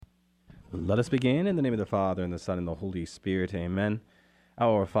Let us begin in the name of the Father, and the Son, and the Holy Spirit. Amen.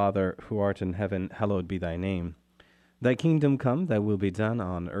 Our Father, who art in heaven, hallowed be thy name. Thy kingdom come, thy will be done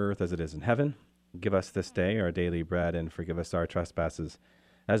on earth as it is in heaven. Give us this day our daily bread, and forgive us our trespasses,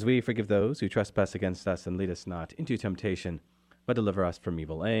 as we forgive those who trespass against us, and lead us not into temptation, but deliver us from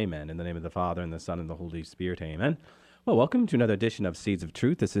evil. Amen. In the name of the Father, and the Son, and the Holy Spirit. Amen. Well, welcome to another edition of Seeds of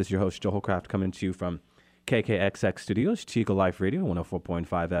Truth. This is your host, Joel Kraft, coming to you from KKXX Studios, Chico Life Radio, 104.5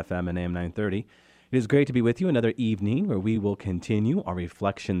 FM and AM 930. It is great to be with you another evening where we will continue our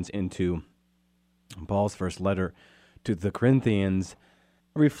reflections into Paul's first letter to the Corinthians,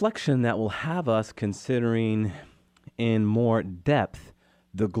 a reflection that will have us considering in more depth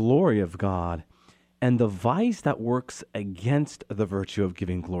the glory of God and the vice that works against the virtue of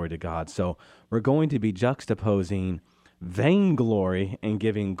giving glory to God. So we're going to be juxtaposing vainglory and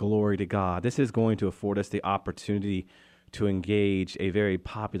giving glory to God. This is going to afford us the opportunity to engage a very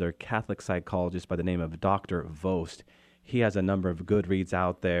popular Catholic psychologist by the name of Dr. Vost. He has a number of good reads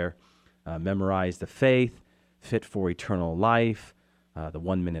out there. Memorize the Faith, Fit for Eternal Life, the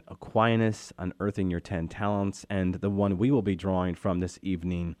 1 Minute Aquinas, Unearthing Your 10 Talents, and the one we will be drawing from this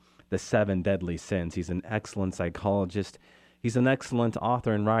evening, The 7 Deadly Sins. He's an excellent psychologist. He's an excellent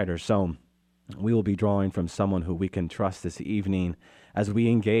author and writer. So we will be drawing from someone who we can trust this evening as we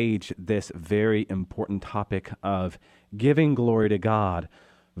engage this very important topic of giving glory to God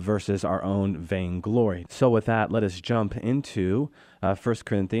versus our own vainglory. So with that, let us jump into 1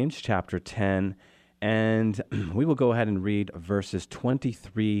 Corinthians chapter 10, and we will go ahead and read verses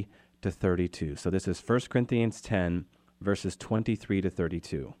 23 to 32. So this is 1 Corinthians 10, verses 23 to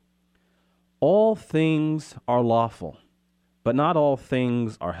 32. All things are lawful, but not all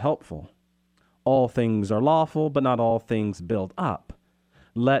things are helpful. All things are lawful, but not all things build up.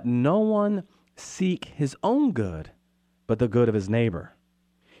 Let no one seek his own good, but the good of his neighbor.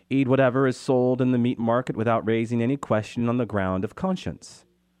 Eat whatever is sold in the meat market without raising any question on the ground of conscience.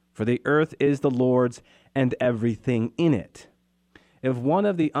 For the earth is the Lord's and everything in it. If one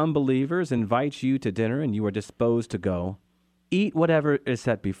of the unbelievers invites you to dinner and you are disposed to go, eat whatever is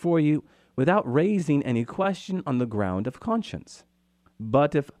set before you without raising any question on the ground of conscience.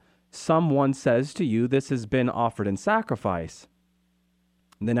 But if someone says to you, this has been offered in sacrifice,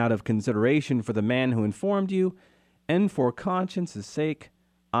 then out of consideration for the man who informed you, and for conscience's sake,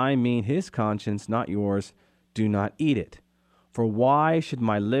 I mean his conscience, not yours, do not eat it. For why should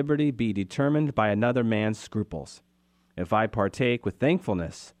my liberty be determined by another man's scruples? If I partake with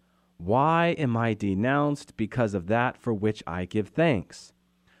thankfulness, why am I denounced because of that for which I give thanks?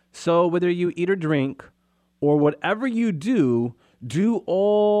 So whether you eat or drink, or whatever you do, do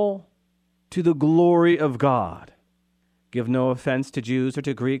all to the glory of God. Give no offense to Jews or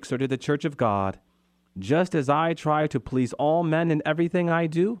to Greeks or to the church of God, just as I try to please all men in everything I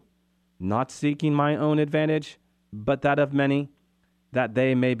do, not seeking my own advantage, but that of many, that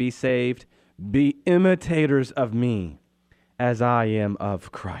they may be saved. Be imitators of me, as I am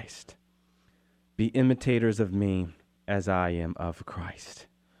of Christ. Be imitators of me, as I am of Christ.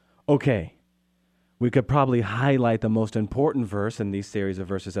 Okay. We could probably highlight the most important verse in these series of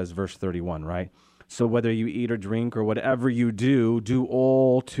verses as verse 31, right? So whether you eat or drink or whatever you do, do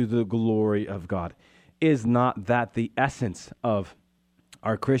all to the glory of God. Is not that the essence of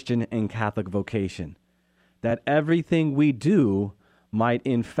our Christian and Catholic vocation? That everything we do might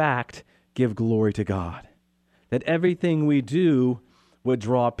in fact give glory to God. That everything we do would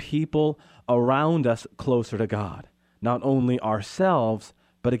draw people around us closer to God. Not only ourselves,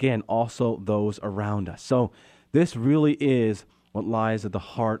 but again, also those around us. So this really is what lies at the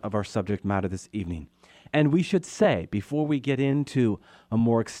heart of our subject matter this evening. And we should say, before we get into a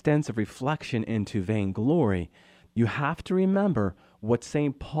more extensive reflection into vainglory, you have to remember what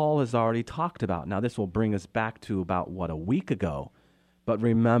St. Paul has already talked about. Now, this will bring us back to about, a week ago? But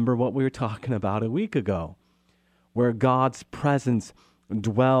remember what we were talking about a week ago, where God's presence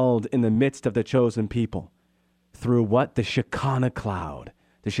dwelled in the midst of the chosen people through what? The Shekinah cloud.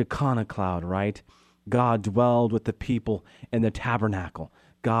 The Shekinah cloud, right? God dwelled with the people in the tabernacle.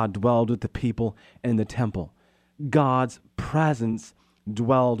 God dwelled with the people in the temple. God's presence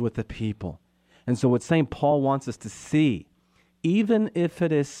dwelled with the people. And so what St. Paul wants us to see, even if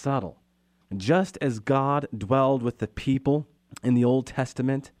it is subtle, just as God dwelled with the people in the Old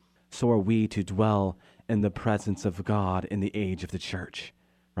Testament, so are we to dwell in the presence of God in the age of the church,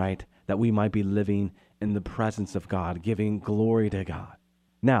 right? That we might be living in the presence of God, giving glory to God.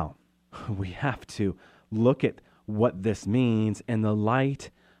 Now, we have to look at what this means in the light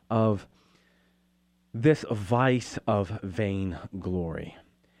of this vice of vainglory.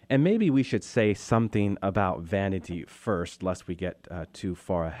 And maybe we should say something about vanity first, lest we get too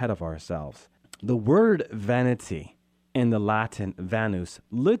far ahead of ourselves. The word vanity in the Latin vanus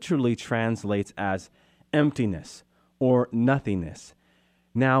literally translates as emptiness or nothingness.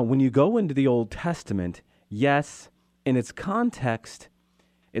 Now, when you go into the Old Testament, yes, in its context,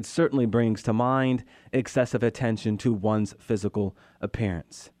 it certainly brings to mind excessive attention to one's physical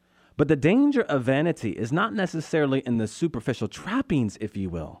appearance. But the danger of vanity is not necessarily in the superficial trappings, if you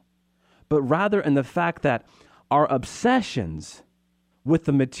will, but rather in the fact that our obsessions with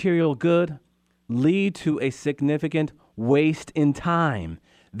the material good lead to a significant waste in time.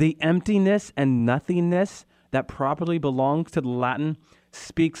 The emptiness and nothingness that properly belongs to the Latin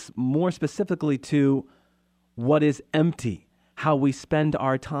speaks more specifically to what is empty, how we spend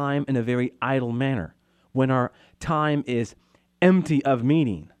our time in a very idle manner, when our time is empty of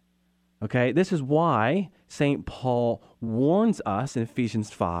meaning. Okay, this is why St. Paul warns us in Ephesians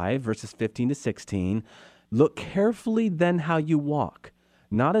 5, verses 15 to 16, look carefully then how you walk,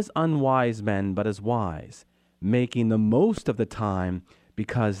 not as unwise men, but as wise, making the most of the time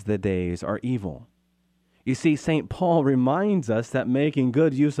because the days are evil. You see, St. Paul reminds us that making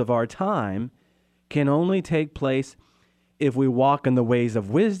good use of our time can only take place if we walk in the ways of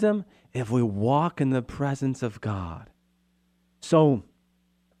wisdom, if we walk in the presence of God. So,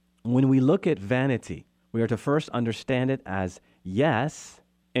 when we look at vanity, we are to first understand it as, yes,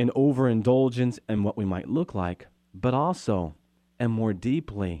 an overindulgence in what we might look like, but also, and more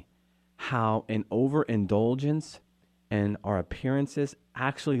deeply, how an overindulgence in our appearances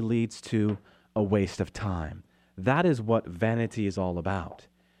actually leads to a waste of time. That is what vanity is all about.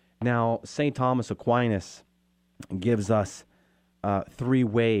 Now, St. Thomas Aquinas gives us 3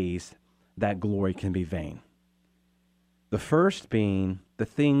 ways that glory can be vain. The first being the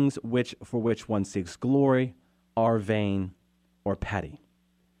things for which one seeks glory are vain or petty.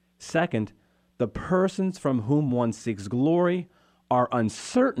 Second, the persons from whom one seeks glory are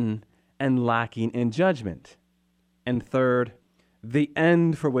uncertain and lacking in judgment. And third, the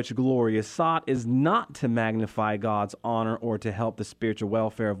end for which glory is sought is not to magnify God's honor or to help the spiritual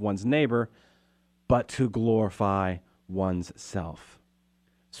welfare of one's neighbor, but to glorify one's self.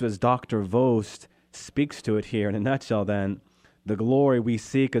 So as Dr. Vost speaks to it here in a nutshell then, the glory we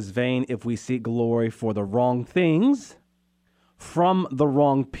seek is vain if we seek glory for the wrong things, from the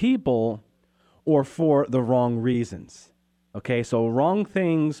wrong people, or for the wrong reasons. Okay, so wrong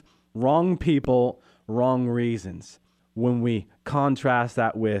things, wrong people, wrong reasons. When we contrast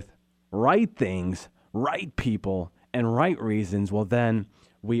that with right things, right people, and right reasons, well then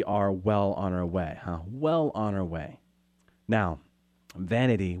we are well on our way. Well on our way. Now,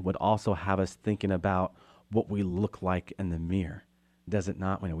 vanity would also have us thinking about what we look like in the mirror. Does it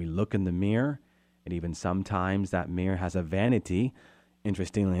not? When we look in the mirror, and even sometimes that mirror has a vanity,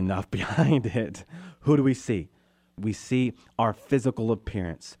 interestingly enough, behind it, who do we see? We see our physical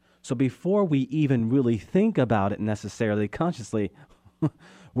appearance. So before we even really think about it necessarily consciously,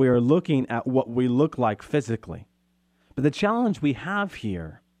 we are looking at what we look like physically. But the challenge we have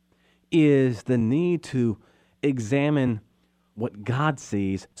here is the need to examine what God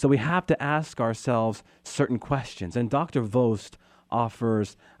sees. So we have to ask ourselves certain questions. And Dr. Vost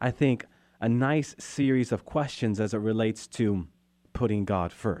offers, I think, a nice series of questions as it relates to putting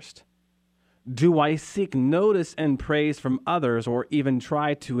God first. Do I seek notice and praise from others, or even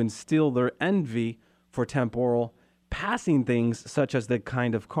try to instill their envy for temporal, passing things such as the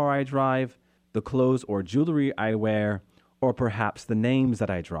kind of car I drive, the clothes or jewelry I wear, or perhaps the names that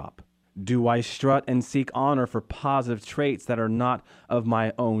I drop? Do I strut and seek honor for positive traits that are not of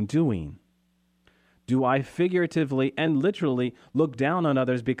my own doing? Do I figuratively and literally look down on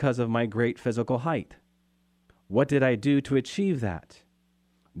others because of my great physical height? What did I do to achieve that?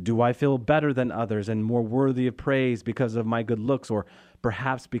 Do I feel better than others and more worthy of praise because of my good looks, or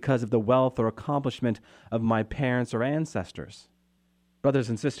perhaps because of the wealth or accomplishment of my parents or ancestors? Brothers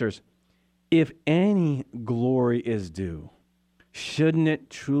and sisters, if any glory is due, shouldn't it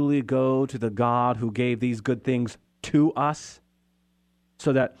truly go to the God who gave these good things to us,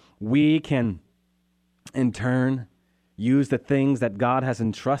 so that we can, in turn, use the things that God has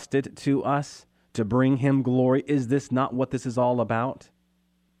entrusted to us to bring him glory? Is this not what this is all about?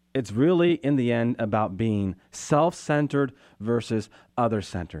 It's really, in the end, about being self-centered versus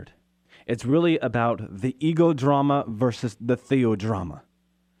other-centered. It's really about the ego drama versus the theodrama.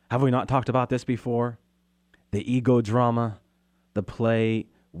 Have we not talked about this before? The ego drama, the play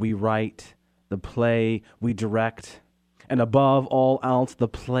we write, the play we direct, and above all else, the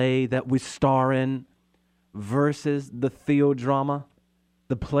play that we star in, versus the theodrama,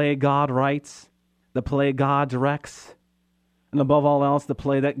 the play God writes, the play God directs. and above all else, the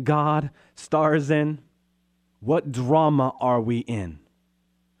play that God stars in? What drama are we in?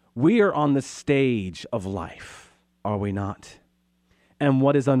 We are on the stage of life, are we not? And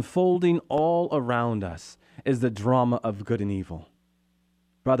what is unfolding all around us is the drama of good and evil.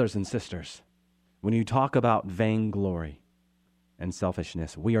 Brothers and sisters, when you talk about vainglory and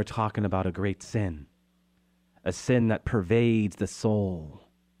selfishness, we are talking about a great sin, a sin that pervades the soul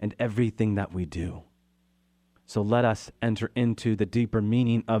and everything that we do. So let us enter into the deeper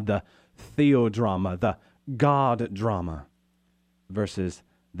meaning of the theodrama, the God drama, versus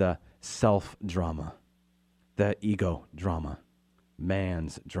the self-drama, the ego drama,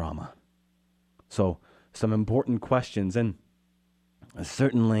 man's drama. So some important questions, and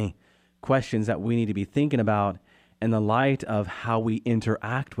certainly questions that we need to be thinking about in the light of how we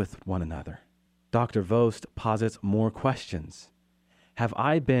interact with one another. Dr. Vost posits more questions. Have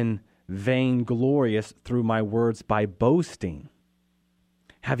I been vainglorious through my words by boasting?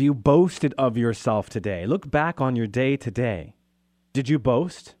 Have you boasted of yourself today? Look back on your day today. Did you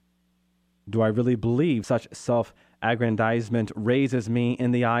boast? Do I really believe such self-aggrandizement raises me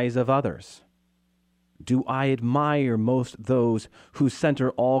in the eyes of others? Do I admire most those who center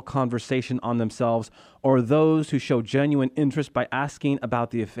all conversation on themselves, or those who show genuine interest by asking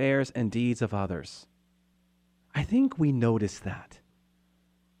about the affairs and deeds of others? I think we notice that.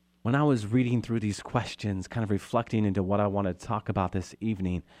 When I was reading through these questions, kind of reflecting into what I want to talk about this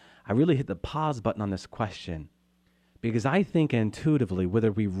evening, I really hit the pause button on this question, because I think intuitively,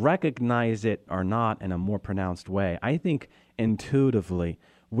 whether we recognize it or not in a more pronounced way, I think intuitively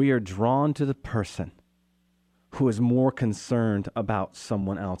we are drawn to the person who is more concerned about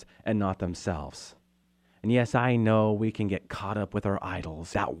someone else and not themselves. And yes, I know we can get caught up with our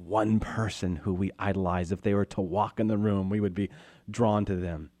idols, that one person who we idolize. If they were to walk in the room, we would be drawn to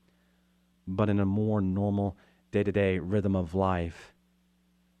them. But in a more normal day-to-day rhythm of life,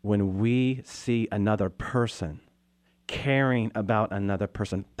 when we see another person caring about another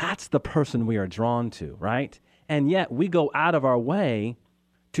person, that's the person we are drawn to, right? And yet we go out of our way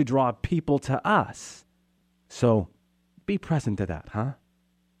to draw people to us. So be present to that, huh?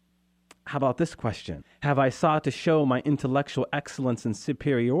 How about this question? Have I sought to show my intellectual excellence and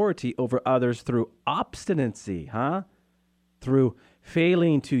superiority over others through obstinacy, huh? Through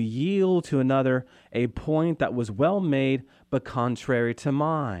failing to yield to another a point that was well made but contrary to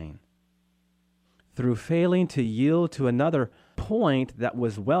mine. Through failing to yield to another point that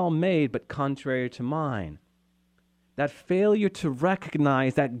was well made but contrary to mine. That failure to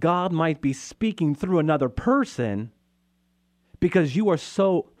recognize that God might be speaking through another person because you are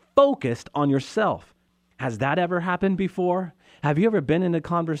so focused on yourself. Has that ever happened before? Have you ever been in a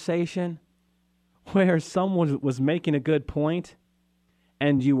conversation where someone was making a good point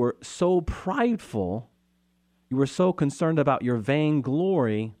and you were so prideful, you were so concerned about your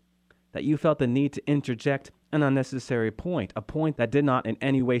vainglory that you felt the need to interject an unnecessary point, a point that did not in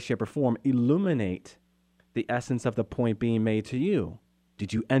any way, shape, or form illuminate the essence of the point being made to you?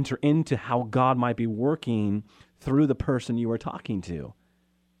 Did you enter into how God might be working through the person you were talking to?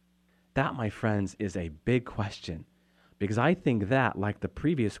 That, my friends, is a big question, because I think that, like the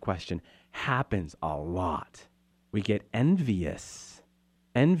previous question, happens a lot. We get envious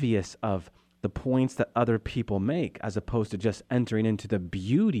of the points that other people make, as opposed to just entering into the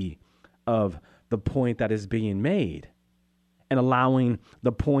beauty of the point that is being made and allowing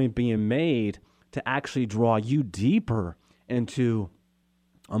the point being made to actually draw you deeper into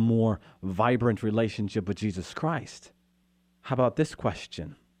a more vibrant relationship with Jesus Christ. How about this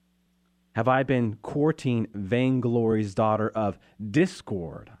question? Have I been courting vainglory's daughter of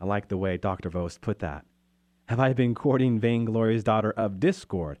discord? I like the way Dr. Vost put that. Have I been courting vainglory's daughter of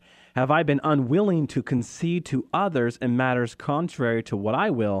discord? Have I been unwilling to concede to others in matters contrary to what I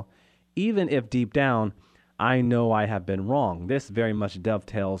will, even if deep down I know I have been wrong? This very much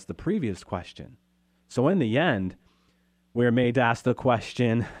dovetails the previous question. So in the end, we're made to ask the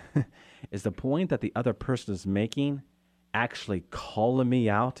question, is the point that the other person is making actually calling me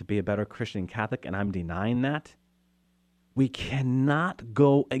out to be a better Christian Catholic, and I'm denying that? We cannot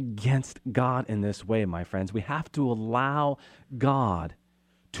go against God in this way, my friends. We have to allow God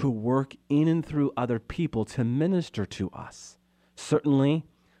to work in and through other people to minister to us. Certainly,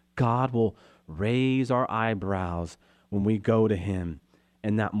 God will raise our eyebrows when we go to him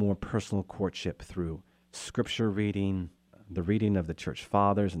in that more personal courtship through scripture reading, the reading of the church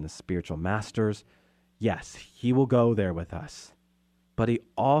fathers and the spiritual masters. Yes, he will go there with us, but he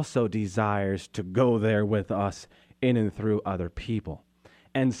also desires to go there with us in and through other people.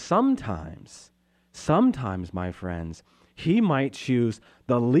 And sometimes, my friends, he might choose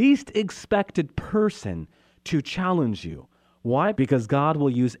the least expected person to challenge you, Why? Because God will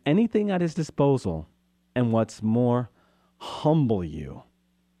use anything at his disposal, and what's more, humble you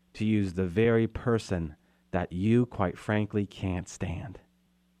to use the very person that you, quite frankly, can't stand.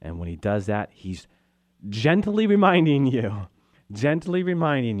 And when he does that, he's gently reminding you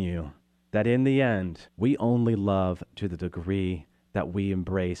that in the end, we only love to the degree that we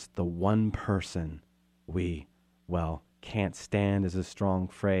embrace the one person we, can't stand is a strong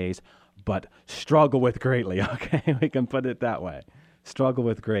phrase, but struggle with greatly, okay? We can put it that way. Struggle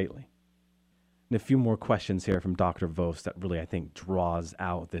with greatly. And a few more questions here from Dr. Vos that really, I think, draws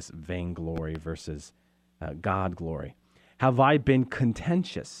out this vainglory versus God glory. Have I been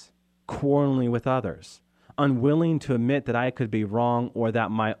contentious, quarreling with others, unwilling to admit that I could be wrong or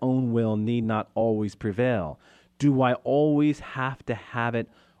that my own will need not always prevail? Do I always have to have it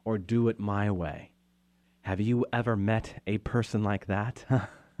or do it my way? Have you ever met a person like that?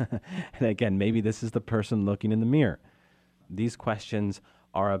 And again, maybe this is the person looking in the mirror. These questions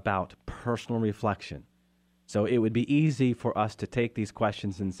are about personal reflection. So it would be easy for us to take these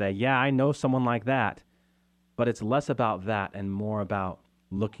questions and say, yeah, I know someone like that. But it's less about that and more about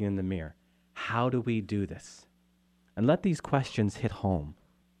looking in the mirror. How do we do this? And let these questions hit home.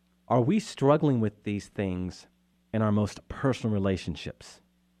 Are we struggling with these things in our most personal relationships?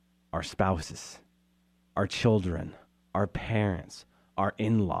 Our spouses, our children, our parents, our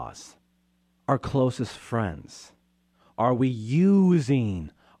in-laws, our closest friends? Are we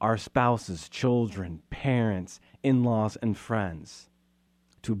using our spouses, children, parents, in-laws, and friends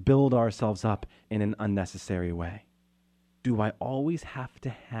to build ourselves up in an unnecessary way? Do I always have to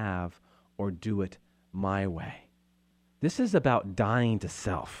have or do it my way? This is about dying to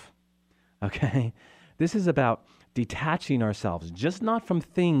self, okay? This is about detaching ourselves, just not from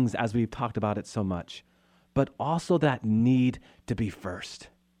things as we've talked about it so much, but also that need to be first.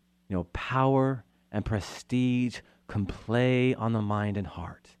 Power and prestige can play on the mind and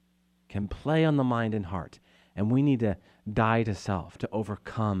heart, And we need to die to self to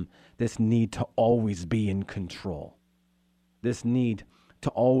overcome this need to always be in control, this need to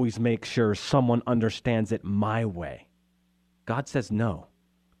always make sure someone understands it my way. God says no.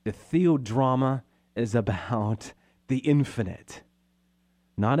 The theodrama is about the infinite,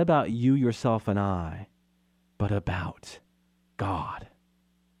 not about you, yourself, and I, but about God.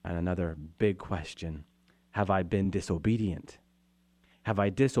 And another big question, have I been disobedient? Have I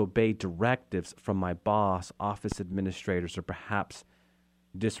disobeyed directives from my boss, office administrators, or perhaps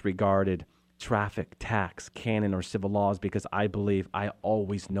disregarded traffic, tax, canon, or civil laws because I believe I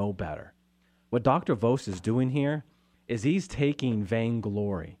always know better? What Dr. Vos is doing here is he's taking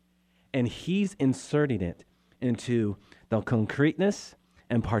vainglory and he's inserting it into the concreteness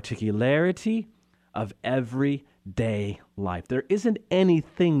and particularity of everyday life. There isn't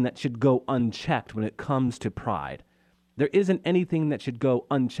anything that should go unchecked when it comes to pride. There isn't anything that should go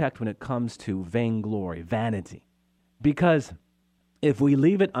unchecked when it comes to vainglory, vanity. Because if we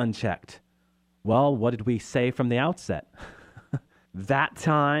leave it unchecked, what did we say from the outset? That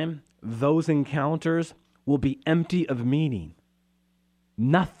time, those encounters will be empty of meaning.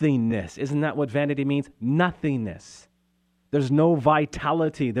 Nothingness. Isn't that what vanity means? Nothingness. There's no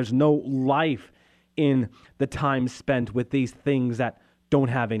vitality. There's no life in the time spent with these things that don't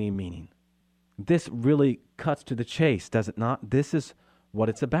have any meaning. This really cuts to the chase, does it not? This is what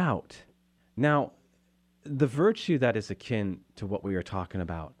it's about. Now, the virtue that is akin to what we are talking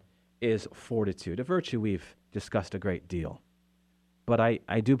about is fortitude, a virtue we've discussed a great deal. But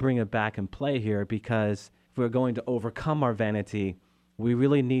I do bring it back in play here because if we're going to overcome our vanity, we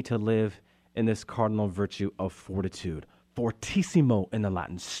really need to live in this cardinal virtue of fortitude. Fortissimo in the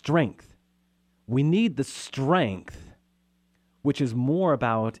Latin, strength. We need the strength, which is more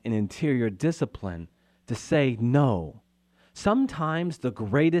about an interior discipline, to say no. Sometimes the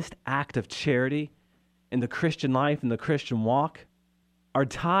greatest act of charity in the Christian life and the Christian walk are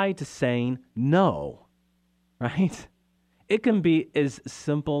tied to saying no, right? It can be as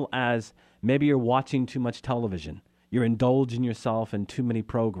simple as maybe you're watching too much television. You're indulging yourself in too many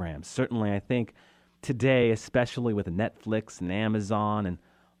programs. Certainly, I think today, especially with Netflix and Amazon and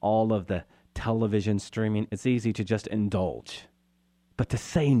all of the television streaming, it's easy to just indulge. But to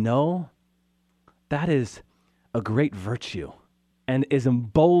say no, that is a great virtue and is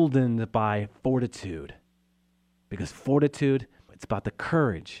emboldened by fortitude. Because fortitude, it's about the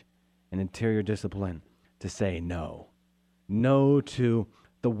courage and interior discipline to say no. No to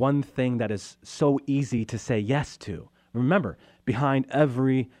the one thing that is so easy to say yes to. Remember, behind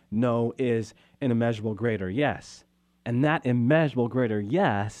every no is an immeasurable greater yes. And that immeasurable greater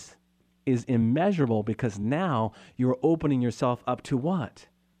yes is immeasurable because now you're opening yourself up to what?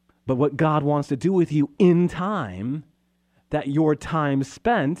 But what God wants to do with you in time that your time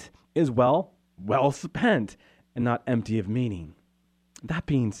spent is well spent and not empty of meaning. That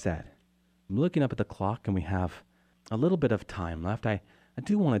being said, I'm looking up at the clock and we have a little bit of time left. I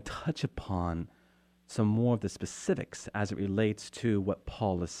do want to touch upon some more of the specifics as it relates to what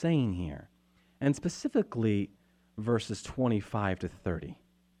Paul is saying here, and specifically verses 25 to 30.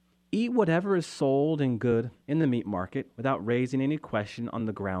 Eat whatever is sold and good in the meat market without raising any question on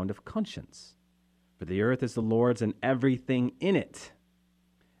the ground of conscience. For the earth is the Lord's and everything in it.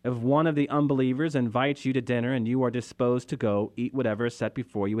 If one of the unbelievers invites you to dinner and you are disposed to go, eat whatever is set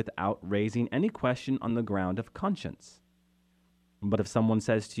before you without raising any question on the ground of conscience. But if someone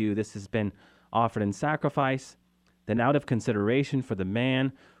says to you, this has been offered in sacrifice, then out of consideration for the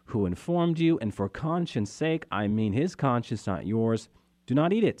man who informed you, and for conscience sake, I mean his conscience, not yours, do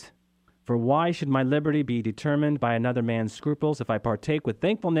not eat it. For why should my liberty be determined by another man's scruples? If I partake with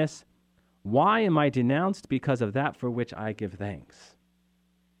thankfulness, why am I denounced because of that for which I give thanks?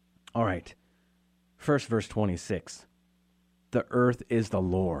 All right, first verse 26. The earth is the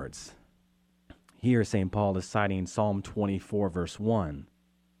Lord's. Here St. Paul is citing Psalm 24, verse 1.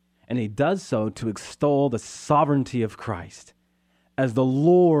 And he does so to extol the sovereignty of Christ as the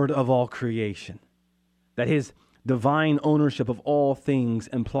Lord of all creation, that his divine ownership of all things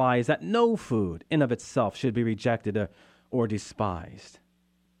implies that no food in of itself should be rejected or despised.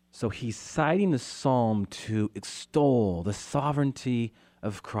 So he's citing the psalm to extol the sovereignty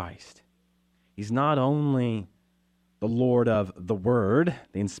of Christ. He's not only the Lord of the Word,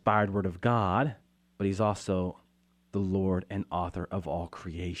 the inspired Word of God, but he's also the Lord and author of all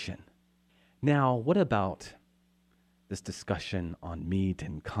creation. Now, what about this discussion on meat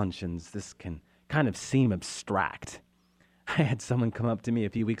and conscience? This can kind of seem abstract. I had someone come up to me a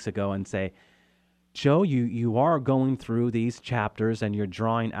few weeks ago and say, Joe, you are going through these chapters and you're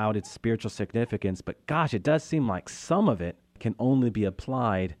drawing out its spiritual significance, but gosh, it does seem like some of it can only be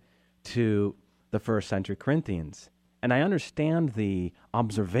applied to the first century Corinthians. And I understand the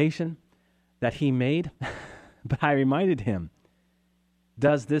observation that he made, but I reminded him,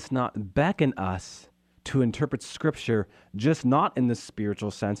 does this not beckon us to interpret Scripture just not in the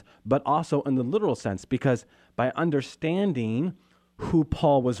spiritual sense, but also in the literal sense? Because by understanding who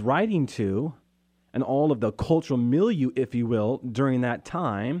Paul was writing to and all of the cultural milieu, if you will, during that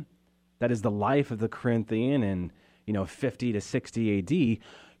time, that is the life of the Corinthian in 50 to 60 AD,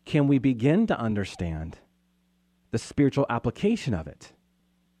 can we begin to understand the spiritual application of it?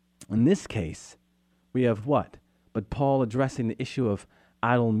 In this case, we have what? But Paul addressing the issue of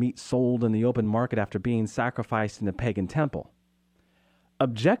idol meat sold in the open market after being sacrificed in a pagan temple.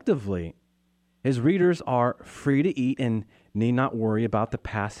 Objectively, his readers are free to eat and need not worry about the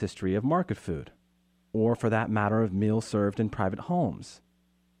past history of market food, or for that matter of meals served in private homes.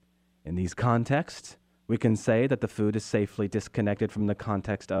 In these contexts, we can say that the food is safely disconnected from the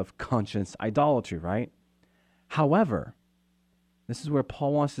context of conscience idolatry, right? However, this is where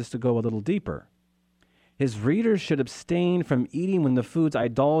Paul wants us to go a little deeper. His readers should abstain from eating when the food's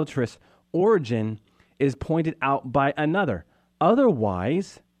idolatrous origin is pointed out by another.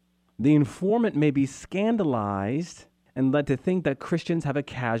 Otherwise, the informant may be scandalized and led to think that Christians have a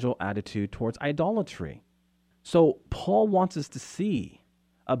casual attitude towards idolatry. So Paul wants us to see,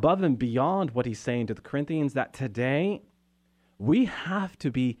 above and beyond what he's saying to the Corinthians, that today we have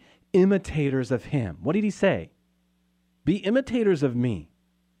to be imitators of him. What did he say? Be imitators of me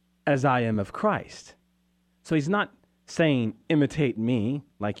as I am of Christ. So he's not saying imitate me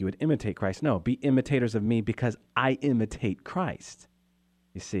like you would imitate Christ. No, be imitators of me because I imitate Christ.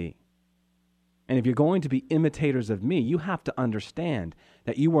 You see. And if you're going to be imitators of me, you have to understand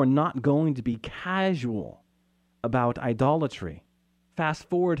that you are not going to be casual about idolatry. Fast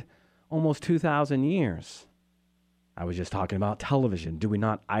forward almost 2,000 years. I was just talking about television. Do we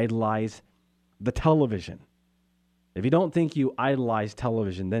not idolize the television? If you don't think you idolize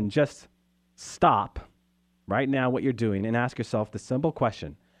television, then just stop right now what you're doing and ask yourself the simple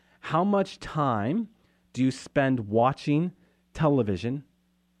question: how much time do you spend watching television,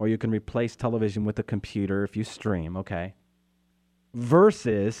 or you can replace television with a computer if you stream, okay,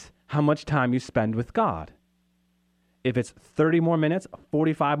 versus how much time you spend with God? If it's 30 more minutes,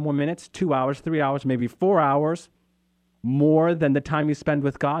 45 more minutes, 2 hours, 3 hours, maybe 4 hours more than the time you spend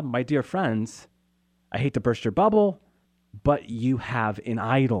with God, my dear friends, I hate to burst your bubble, but you have an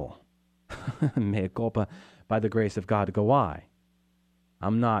idol. Mea culpa, by the grace of God, go I.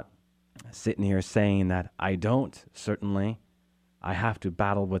 I'm not sitting here saying that I don't, certainly. I have to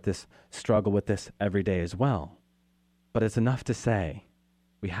battle with this, struggle with this every day as well. But it's enough to say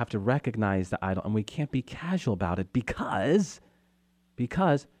we have to recognize the idol, and we can't be casual about it because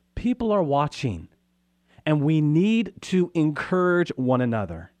people are watching. And we need to encourage one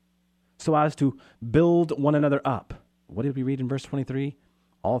another so as to build one another up. What did we read in verse 23?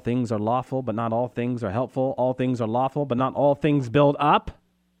 All things are lawful, but not all things are helpful. All things are lawful, but not all things build up.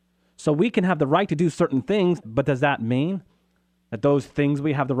 So we can have the right to do certain things, but does that mean that those things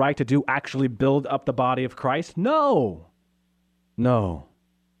we have the right to do actually build up the body of Christ? No. No.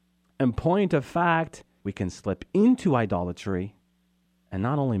 In point of fact, we can slip into idolatry and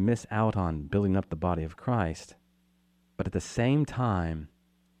not only miss out on building up the body of Christ, but at the same time,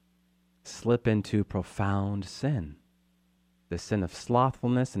 slip into profound sin. The sin of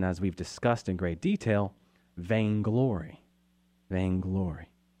slothfulness, and as we've discussed in great detail, vainglory. Vainglory.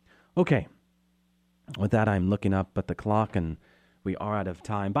 Okay. With that, I'm looking up at the clock, and we are out of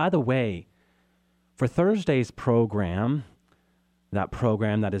time. By the way, for Thursday's program, that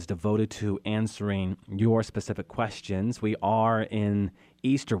program that is devoted to answering your specific questions, we are in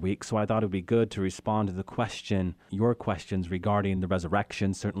Easter week, so I thought it would be good to respond to your questions regarding the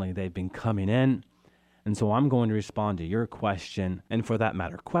resurrection. Certainly, they've been coming in. And so I'm going to respond to your question, and for that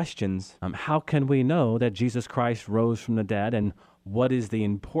matter, questions. How can we know that Jesus Christ rose from the dead, and what is the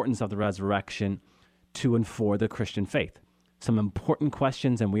importance of the resurrection to and for the Christian faith? Some important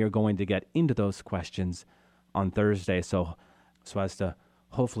questions, and we are going to get into those questions on Thursday, so as to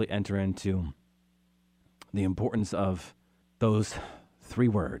hopefully enter into the importance of those 3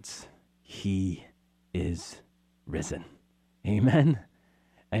 words. He is risen. Amen.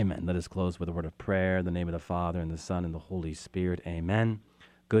 Amen. Let us close with a word of prayer. In the name of the Father, and the Son, and the Holy Spirit. Amen.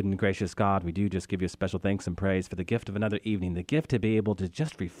 Good and gracious God, we do just give you special thanks and praise for the gift of another evening, the gift to be able to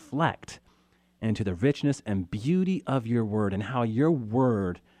just reflect into the richness and beauty of your word and how your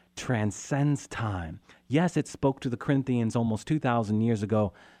word transcends time. Yes, it spoke to the Corinthians almost 2,000 years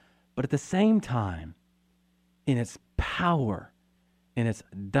ago, but at the same time, in its power, in its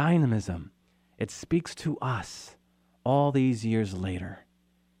dynamism, it speaks to us all these years later.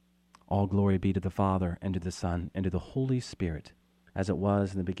 All glory be to the Father, and to the Son, and to the Holy Spirit, as it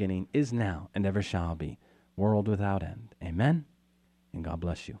was in the beginning, is now, and ever shall be, world without end. Amen, and God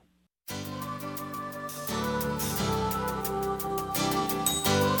bless you.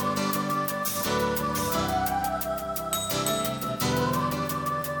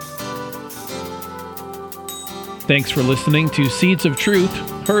 Thanks for listening to Seeds of Truth,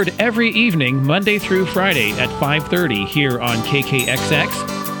 heard every evening, Monday through Friday at 5:30 here on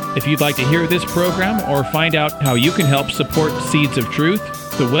KKXX. If you'd like to hear this program or find out how you can help support Seeds of Truth,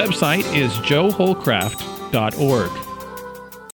 the website is joeholcraft.org.